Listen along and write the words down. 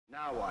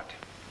Now what?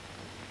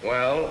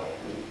 Well,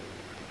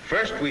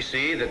 first we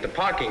see that the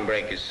parking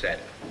brake is set.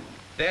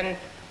 Then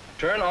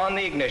turn on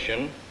the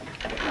ignition.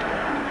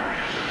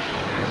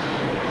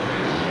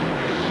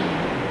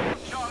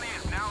 Charlie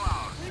is now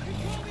ours.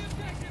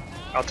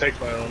 I'll take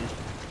my own.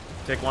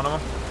 Take one of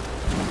them?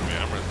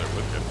 Yeah, I'm right there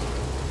with you.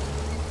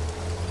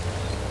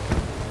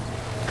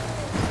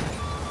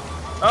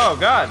 Oh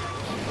god,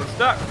 we're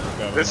stuck.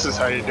 This is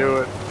how you do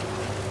it.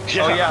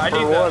 Yeah, oh yeah,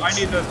 I once.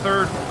 need the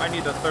third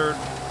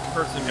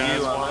person You guys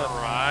view on want to that.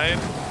 ride?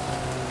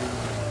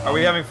 Are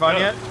we having fun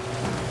yet?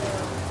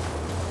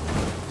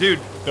 Dude,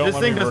 this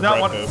thing does not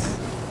want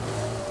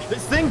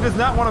this thing does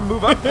not want to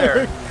move up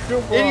there.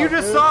 And you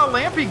just saw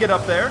Lampy get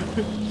up there.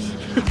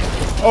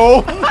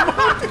 Oh!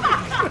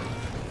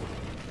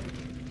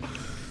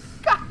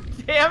 God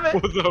damn it!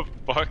 What the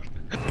fuck?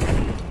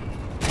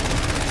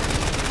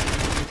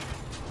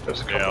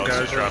 There's a Yeah, couple let's guys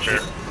just drop here.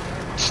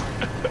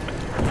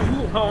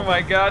 Oh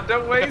my god,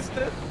 don't waste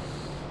it.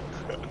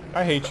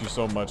 I hate you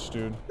so much,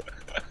 dude.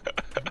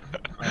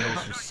 I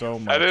hate you so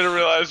much. I didn't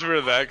realize we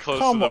were that close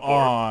Come to the board.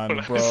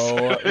 on,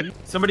 bro.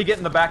 Somebody get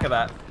in the back of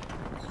that.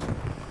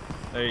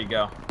 There you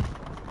go.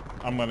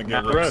 I'm gonna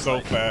get Now- ripped so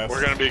fast.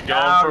 We're gonna be going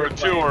Now for you're a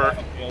playing tour.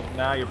 Battlefield.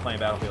 Now you're playing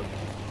Battlefield.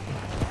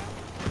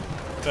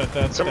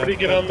 Somebody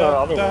get on the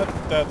other one.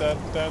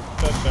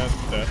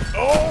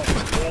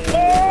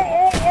 Oh!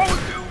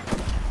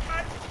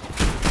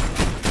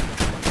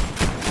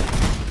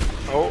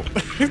 Oh.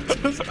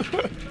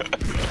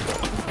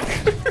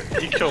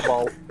 He killed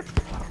all.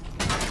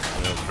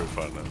 That was pretty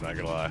fun, I'm not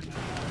gonna lie.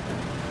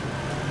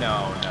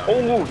 No.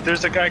 Oh,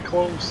 there's a guy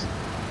close.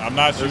 I'm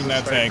not shooting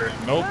There's that a tank.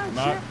 sniper. Nope,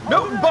 not.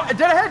 No,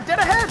 dead ahead, dead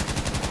ahead!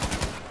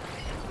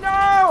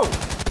 No!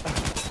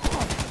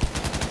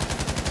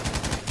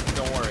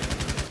 Don't worry.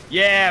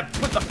 Yeah,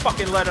 put the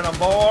fucking lead in them,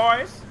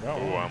 boys! Ooh,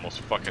 I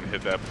almost fucking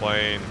hit that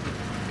plane.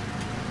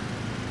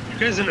 You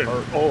guys in a...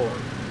 Oh.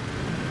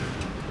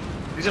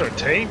 He's in a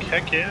tank?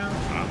 Heck yeah.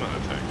 I'm in a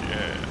tank,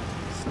 yeah.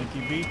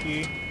 Sneaky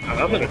beaky.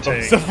 I'm in a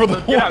tank. Except for the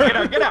Get out, get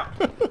out, get out!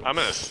 I'm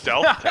in a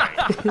stealth tank.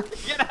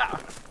 Get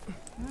out!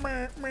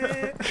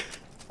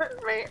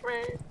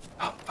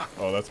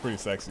 Oh, that's pretty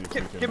sexy.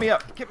 Get me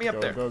up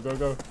there. Go, go,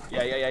 go.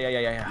 Yeah.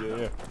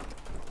 Yeah.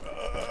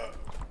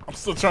 I'm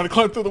still trying to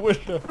climb through the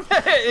window.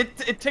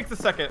 it takes a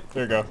second.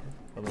 There you go.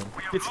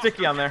 It's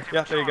sticky on there.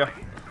 Yeah, there you go.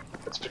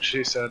 That's what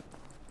she said.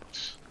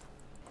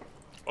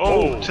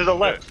 Oh, to the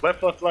left.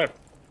 Left.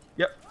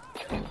 Yep.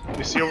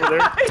 You see over there?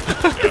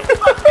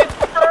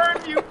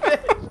 Burn, you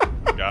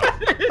bitch! Got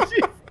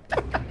it.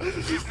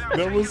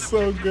 That was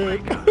so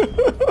good.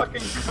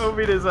 Fucking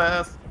Kobe'd his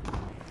ass.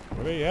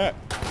 Where they at?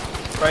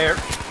 Right here.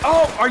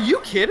 Oh, are you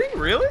kidding?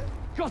 Really?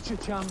 Gotcha,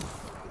 chum.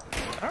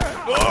 Alright.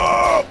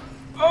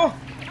 Oh!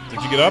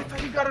 Did you get up? I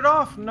thought you got it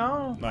off.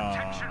 No. Nah.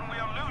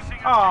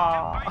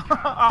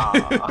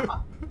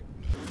 Aww.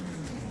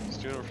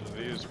 Just doing it for the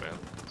views, man.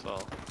 That's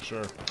all.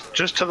 Sure.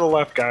 Just to the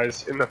left,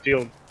 guys, in the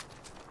field.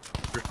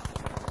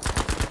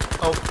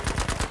 Oh.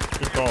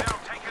 Good call.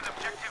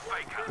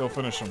 Go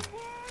finish him.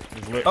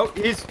 He's lit. Oh,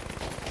 he's.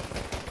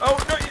 Oh,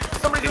 no,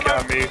 somebody He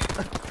got me.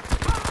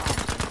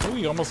 Oh,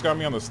 he almost got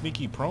me on the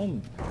sneaky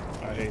prone.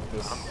 I hate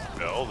this.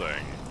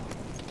 Building.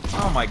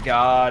 Oh my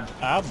god.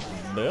 I'm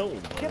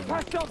building. Get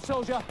patched up,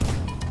 soldier.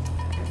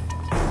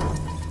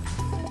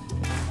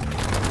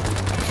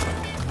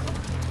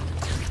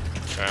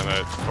 Guy in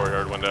the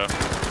courtyard window.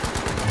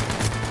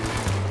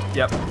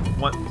 Yep.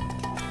 One.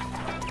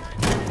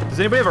 Does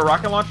anybody have a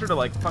rocket launcher to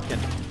like fucking?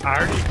 I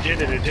already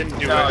did it. It didn't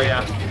do Oh anything.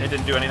 yeah, it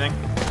didn't do anything.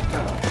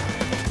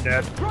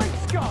 Dead.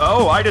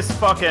 Oh, I just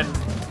fucking.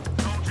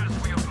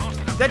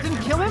 That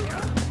didn't kill him?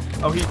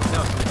 Oh, he.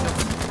 No.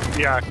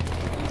 Yeah.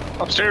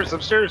 Upstairs. He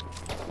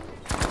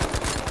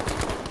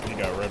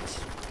got ripped.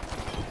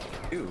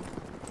 Ooh,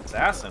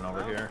 assassin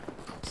over here.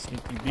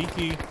 Sneaky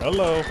beaky.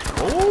 Hello.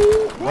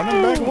 Oh,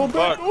 running back a little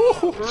bit.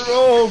 Fuck.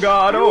 Oh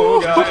god.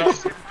 Oh god.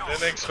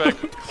 Didn't expect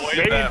quite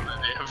that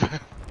many of them.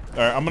 All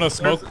right, I'm gonna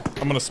smoke.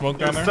 down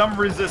There's there. some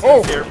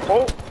resistance here.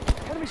 Oh.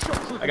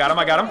 I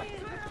got him.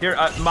 Here,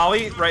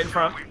 Molly, right in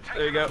front.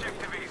 There you go.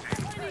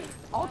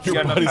 You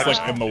Your got body's enough-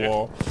 like in the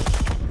wall.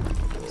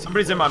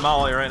 Somebody's in my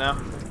Molly right now.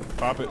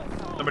 Pop it.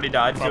 Somebody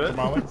died Pop to the it.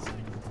 molly.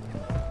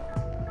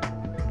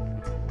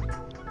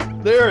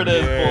 There it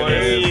is, There boys.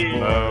 it is,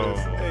 Oh. boys.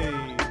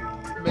 Hey.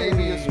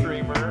 Maybe a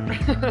streamer.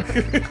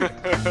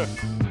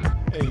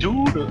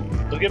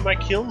 Dude, look at my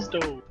kills,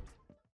 though.